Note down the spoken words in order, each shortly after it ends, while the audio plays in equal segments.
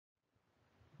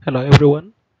Hello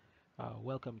everyone,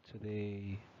 welcome to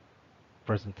the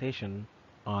presentation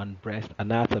on breast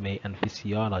anatomy and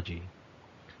physiology.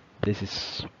 This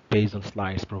is based on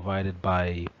slides provided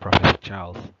by Professor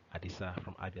Charles Adisa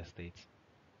from Abia State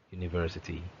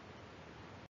University.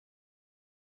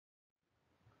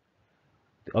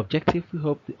 The objectives we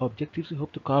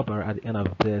hope to cover at the end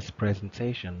of this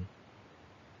presentation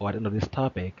or at the end of this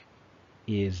topic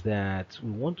is that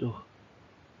we want to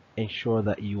ensure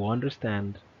that you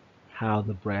understand how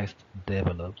the breast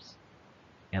develops.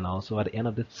 And also at the end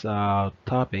of this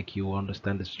topic, you will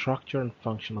understand the structure and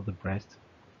function of the breast.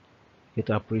 You get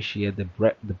to appreciate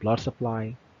the blood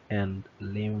supply and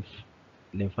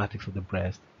lymphatics of the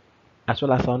breast, as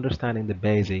well as understanding the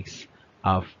basics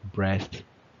of breast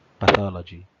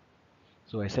pathology.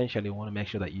 So essentially, you want to make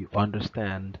sure that you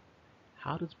understand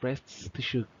how does breast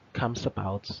tissue comes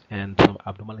about and some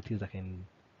abnormalities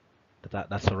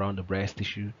that surround the breast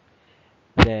tissue.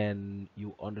 Then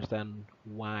you understand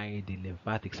why the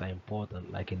lymphatics are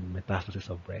important, like in metastasis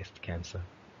of breast cancer.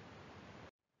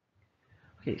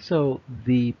 Okay, so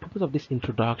the purpose of this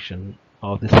introduction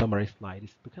of the summary slide is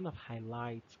to kind of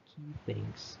highlight key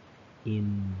things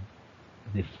in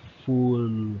the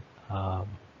full um,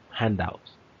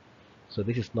 handout. So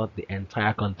this is not the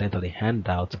entire content of the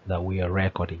handout that we are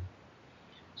recording.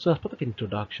 So as part of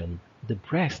introduction, the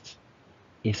breast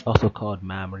is also called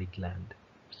mammary gland.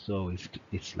 So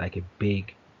it's like a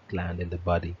big gland in the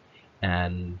body,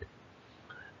 and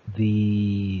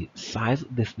the size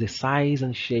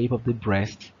and shape of the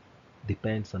breast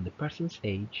depends on the person's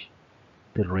age,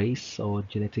 the race or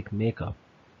genetic makeup.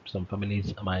 Some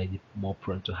families might be more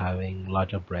prone to having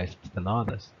larger breasts than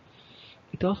others.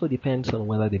 It also depends on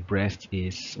whether the person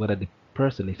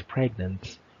is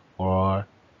pregnant or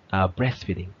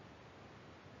breastfeeding.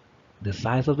 The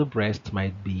size of the breast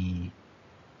might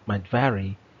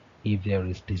vary if there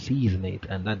is disease in it,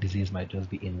 and that disease might just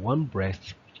be in one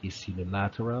breast, which is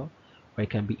unilateral, or it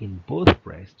can be in both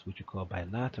breasts, which we call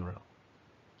bilateral.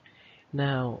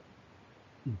 Now,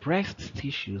 breast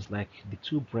tissues, like the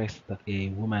two breasts that a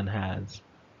woman has,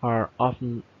 are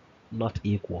often not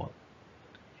equal,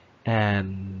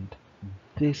 and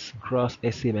this gross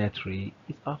asymmetry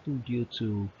is often due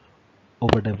to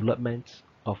overdevelopment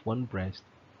of one breast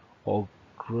or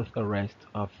growth arrest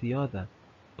of the other,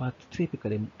 but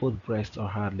typically both breasts are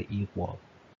hardly equal.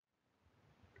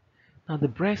 Now the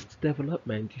breast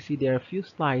development, you see there are a few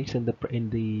slides in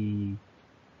the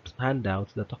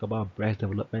handouts that talk about breast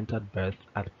development at birth,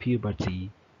 at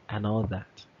puberty, and all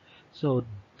that. So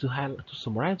to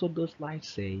summarize what those slides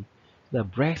say, the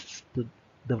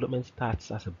development starts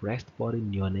as a breast bud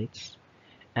in neonates,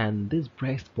 and this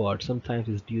breast bud sometimes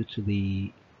is due to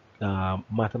the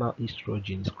maternal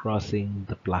estrogens crossing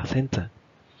the placenta.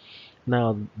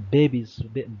 Now,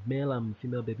 male and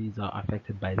female babies are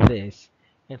affected by this,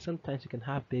 and sometimes you can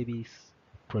have babies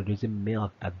producing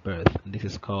milk at birth, and this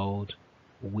is called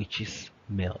witch's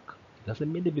milk. It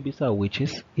doesn't mean the babies are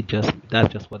witches.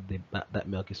 That's just what that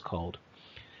milk is called.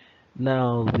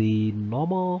 Now, the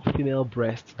normal female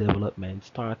breast development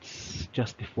starts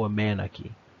just before menarche.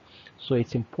 So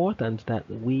it's important that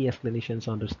we as clinicians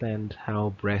understand how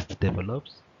breast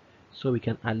develops so we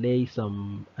can allay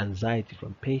some anxiety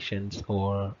from patients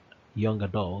or young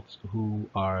adults who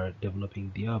are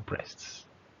developing their breasts.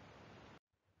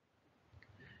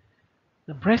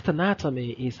 The breast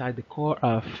anatomy is at the core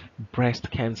of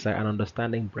breast cancer and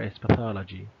understanding breast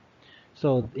pathology.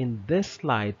 So in this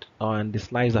slide, or in the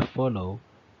slides that follow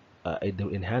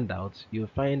in handouts, you'll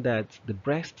find that the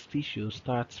breast tissue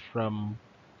starts from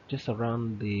just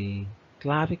around the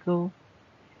clavicle,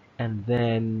 and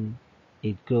then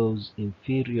it goes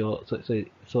inferior.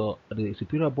 So the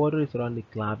superior border is around the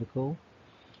clavicle,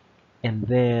 and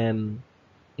then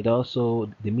it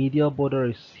also the medial border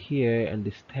is here in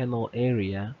the sternal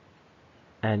area,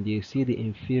 and you see the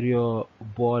inferior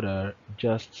border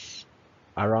just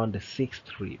around the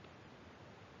sixth rib,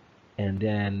 and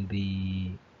then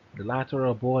the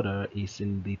lateral border is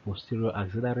in the posterior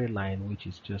axillary line, which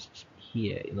is just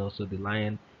here. So the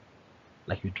line,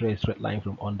 like you draw a straight line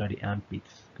from under the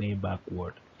armpits going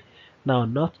backward. Now,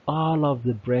 not all of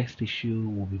the breast tissue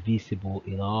will be visible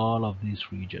in all of these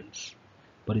regions,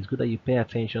 but it's good that you pay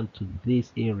attention to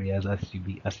these areas as you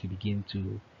begin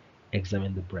to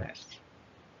examine the breast.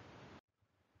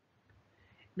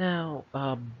 Now,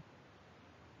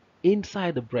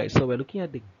 inside the breast, so we're looking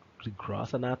at the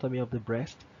gross anatomy of the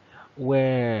breast,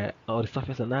 or the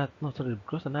surface anatomy, no, sorry, the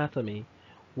gross anatomy,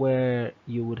 where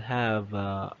you would have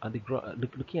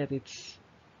looking at its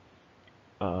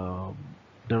um,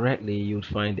 directly, you'd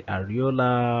find the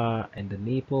areola and the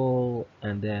nipple,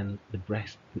 and then the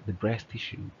breast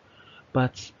tissue.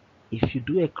 But if you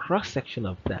do a cross section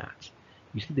of that,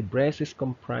 you see the breast is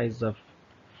comprised of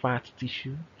fat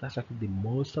tissue. That's actually the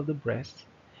most of the breast.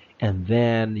 And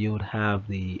then you would have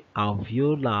the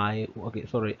alveoli. Okay,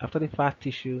 sorry. After the fat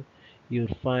tissue,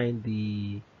 you'd find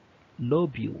the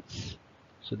lobules.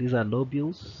 So these are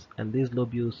lobules, and these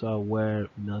lobules are where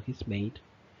milk is made.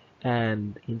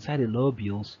 And inside the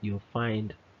lobules, you'll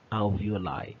find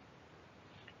alveoli.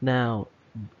 Now,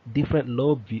 different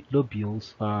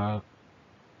lobules are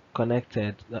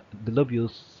connected. The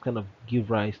lobules kind of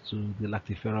give rise to the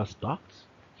lactiferous ducts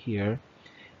here,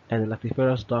 and the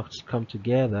lactiferous ducts come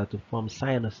together to form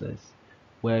sinuses,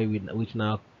 which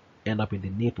now end up in the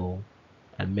nipple,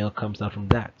 and milk comes out from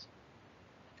that.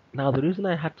 Now, the reason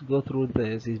I had to go through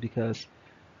this is because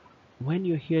when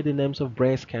you hear the names of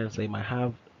breast cancer, you might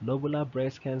have lobular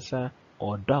breast cancer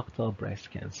or ductal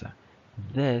breast cancer.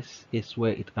 This is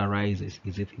where it arises.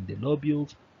 Is it in the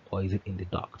lobules or is it in the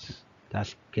ducts?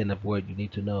 That's kind of what you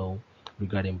need to know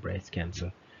regarding breast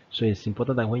cancer. So it's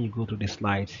important that when you go through the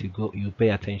slides, you pay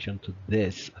attention to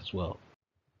this as well.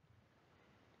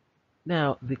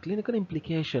 Now, the clinical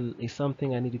implication is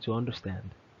something I need you to understand,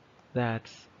 that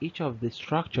each of the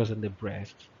structures in the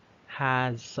breast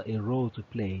has a role to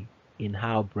play in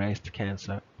how breast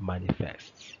cancer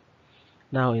manifests.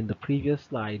 Now, in the previous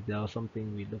slide, there was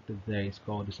something we looked at there. It's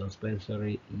called the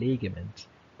suspensory ligament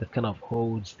that kind of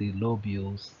holds the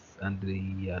lobules and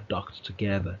the duct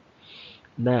together.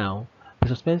 Now, the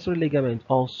suspensory ligament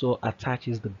also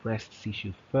attaches the breast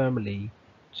tissue firmly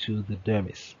to the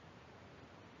dermis.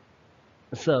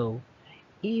 So,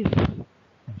 if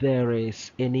there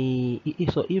is any,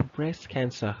 so if breast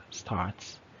cancer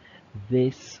starts,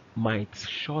 this might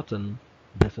shorten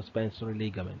the suspensory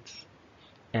ligaments,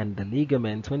 and the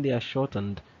ligaments, when they are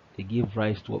shortened, they give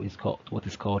rise to what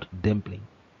is called dimpling.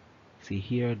 See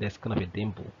here, there's kind of a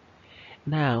dimple.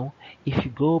 Now, if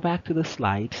you go back to the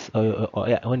slides, or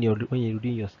yeah, when you're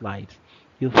doing your slides,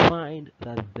 you'll find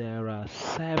that there are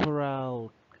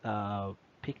several uh,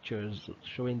 pictures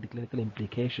showing the clinical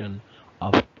implication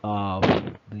of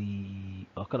the,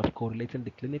 or kind of correlating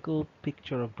the clinical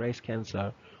picture of breast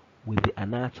cancer with the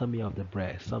anatomy of the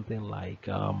breast, something like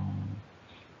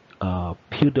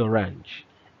pudorrange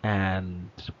and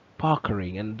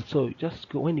puckering. And so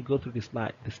just when you go through the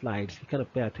slides, you kind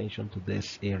of pay attention to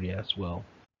this area as well.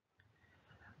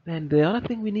 Then the other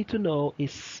thing we need to know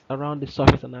is around the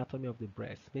surface anatomy of the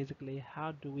breast. Basically,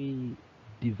 how do we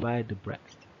divide the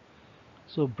breast?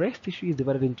 So breast tissue is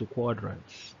divided into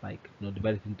quadrants, like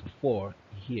divided into four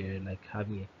here, like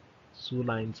having two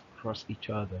lines cross each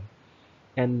other.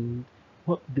 And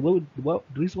the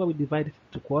reason why we divide it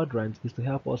into quadrants is to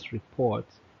help us report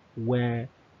where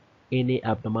any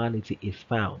abnormality is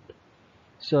found.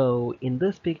 So in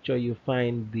this picture, you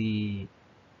find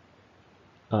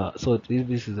so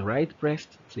this is the right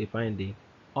breast. So you find the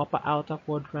upper outer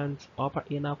quadrant, upper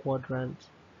inner quadrant,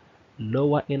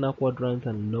 lower inner quadrant,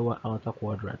 and lower outer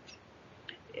quadrant.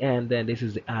 And then this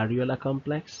is the areola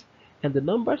complex. And the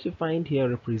numbers you find here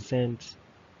represent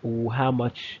how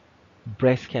much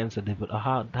breast cancer develop,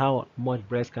 how much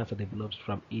breast cancer develops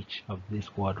from each of these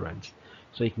quadrants.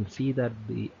 So you can see that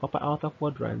the upper outer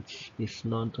quadrant is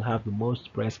known to have the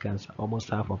most breast cancer. Almost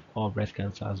half of all breast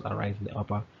cancers arise in the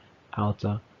upper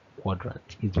outer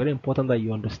quadrant. It's very important that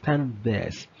you understand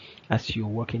this as you're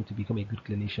working to become a good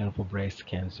clinician for breast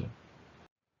cancer.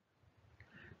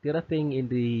 The other thing in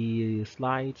the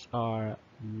slides are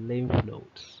lymph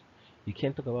nodes. You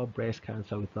can't talk about breast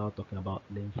cancer without talking about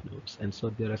lymph nodes. And so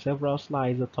there are several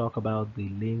slides that talk about the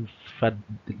lymph node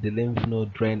the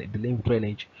lymph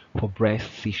drainage for breast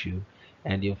tissue.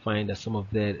 And you'll find that some of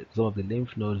the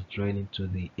lymph nodes drain into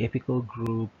the apical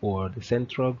group or the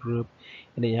central group,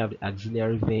 and then you have the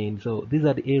axillary vein. So these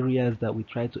are the areas that we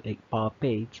try to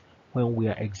palpate when we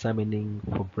are examining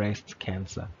for breast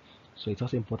cancer. So it's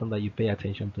also important that you pay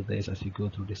attention to this as you go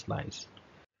through the slides.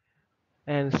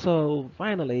 And so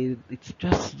finally,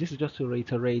 this is just to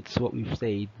reiterate what we've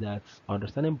said, that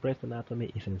understanding breast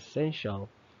anatomy is essential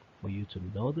for you to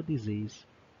know the disease.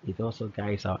 It also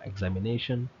guides our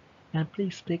examination. And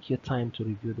please take your time to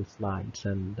review the slides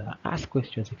and ask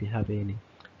questions if you have any.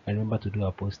 And remember to do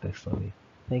our post-test survey.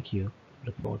 Thank you.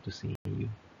 Look forward to seeing you.